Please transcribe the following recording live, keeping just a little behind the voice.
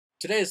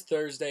Today is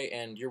Thursday,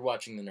 and you're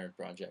watching The Nerd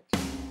Project.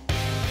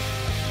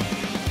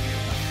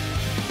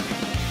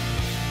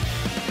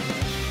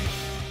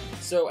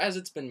 So, as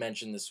it's been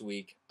mentioned this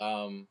week,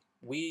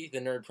 we, the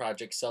Nerd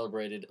Project,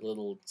 celebrated a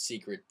little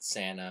secret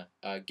Santa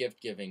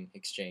gift-giving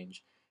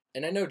exchange.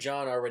 And I know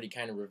John already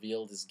kind of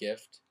revealed his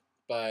gift,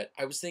 but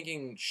I was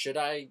thinking, should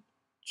I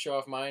show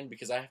off mine?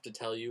 Because I have to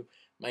tell you,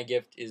 my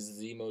gift is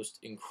the most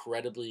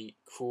incredibly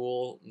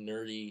cool,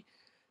 nerdy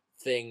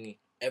thing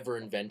ever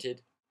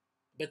invented.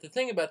 But the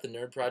thing about the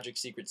Nerd Project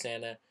Secret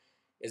Santa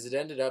is it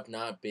ended up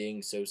not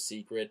being so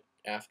secret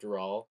after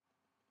all.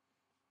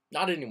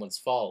 Not anyone's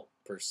fault,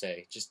 per se.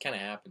 It just kind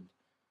of happened.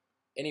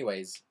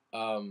 Anyways,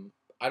 I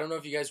don't know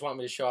if you guys want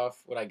me to show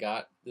off what I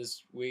got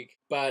this week,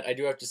 but I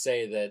do have to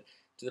say that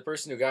to the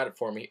person who got it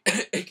for me,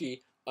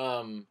 Icky,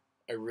 I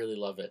really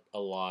love it a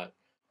lot.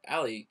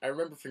 Allie, I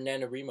remember for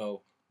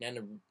NaNoWriMo,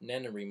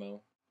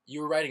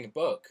 you were writing a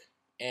book,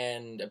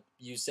 and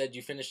you said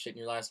you finished it in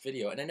your last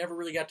video, and I never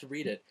really got to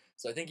read it,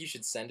 so I think you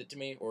should send it to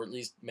me, or at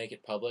least make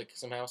it public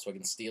somehow so I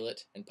can steal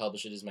it and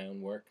publish it as my own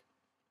work.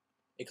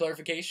 A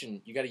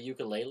clarification, you got a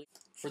ukulele?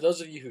 For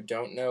those of you who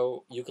don't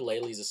know,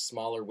 ukulele is a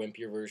smaller,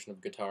 wimpier version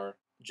of guitar.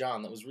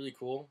 John, that was really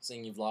cool,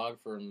 seeing you vlog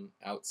from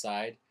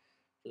outside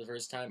for the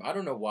first time. I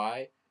don't know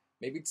why.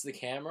 Maybe it's the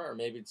camera, or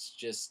maybe it's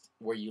just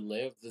where you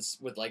live. This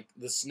with like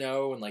the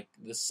snow and like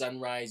the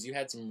sunrise, you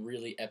had some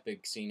really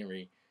epic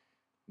scenery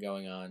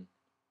going on,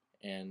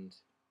 and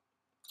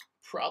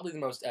probably the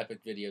most epic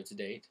video to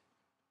date.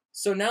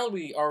 So now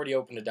we already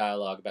opened a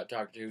dialogue about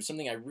Doctor Who,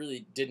 something I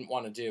really didn't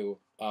want to do,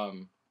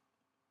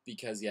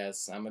 because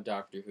yes, I'm a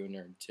Doctor Who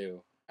nerd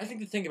too. I think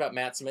the thing about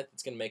Matt Smith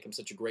that's going to make him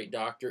such a great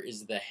Doctor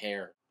is the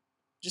hair.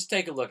 Just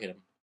take a look at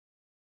him.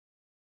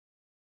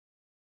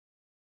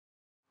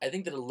 I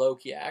think that a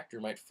low-key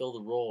actor might fill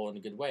the role in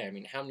a good way. I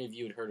mean, how many of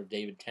you had heard of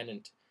David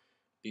Tennant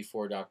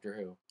before Doctor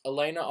Who?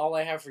 Elena, all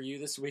I have for you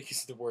this week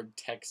is the word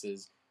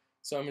Texas.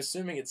 So I'm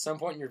assuming at some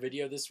point in your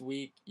video this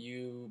week,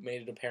 you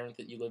made it apparent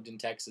that you lived in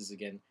Texas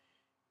again.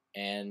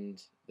 And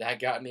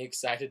that got me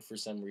excited for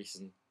some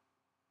reason.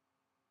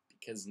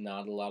 Because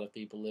not a lot of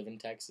people live in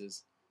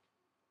Texas.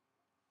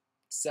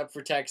 Except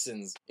for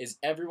Texans. Is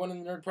everyone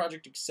in the Nerd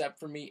Project except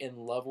for me in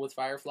love with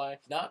Firefly?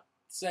 Not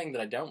saying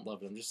that I don't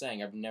love it, I'm just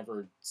saying I've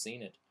never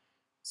seen it.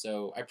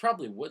 So I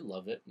probably would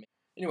love it.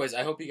 Anyways,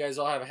 I hope you guys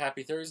all have a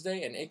happy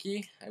Thursday, and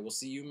Icky, I will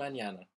see you mañana.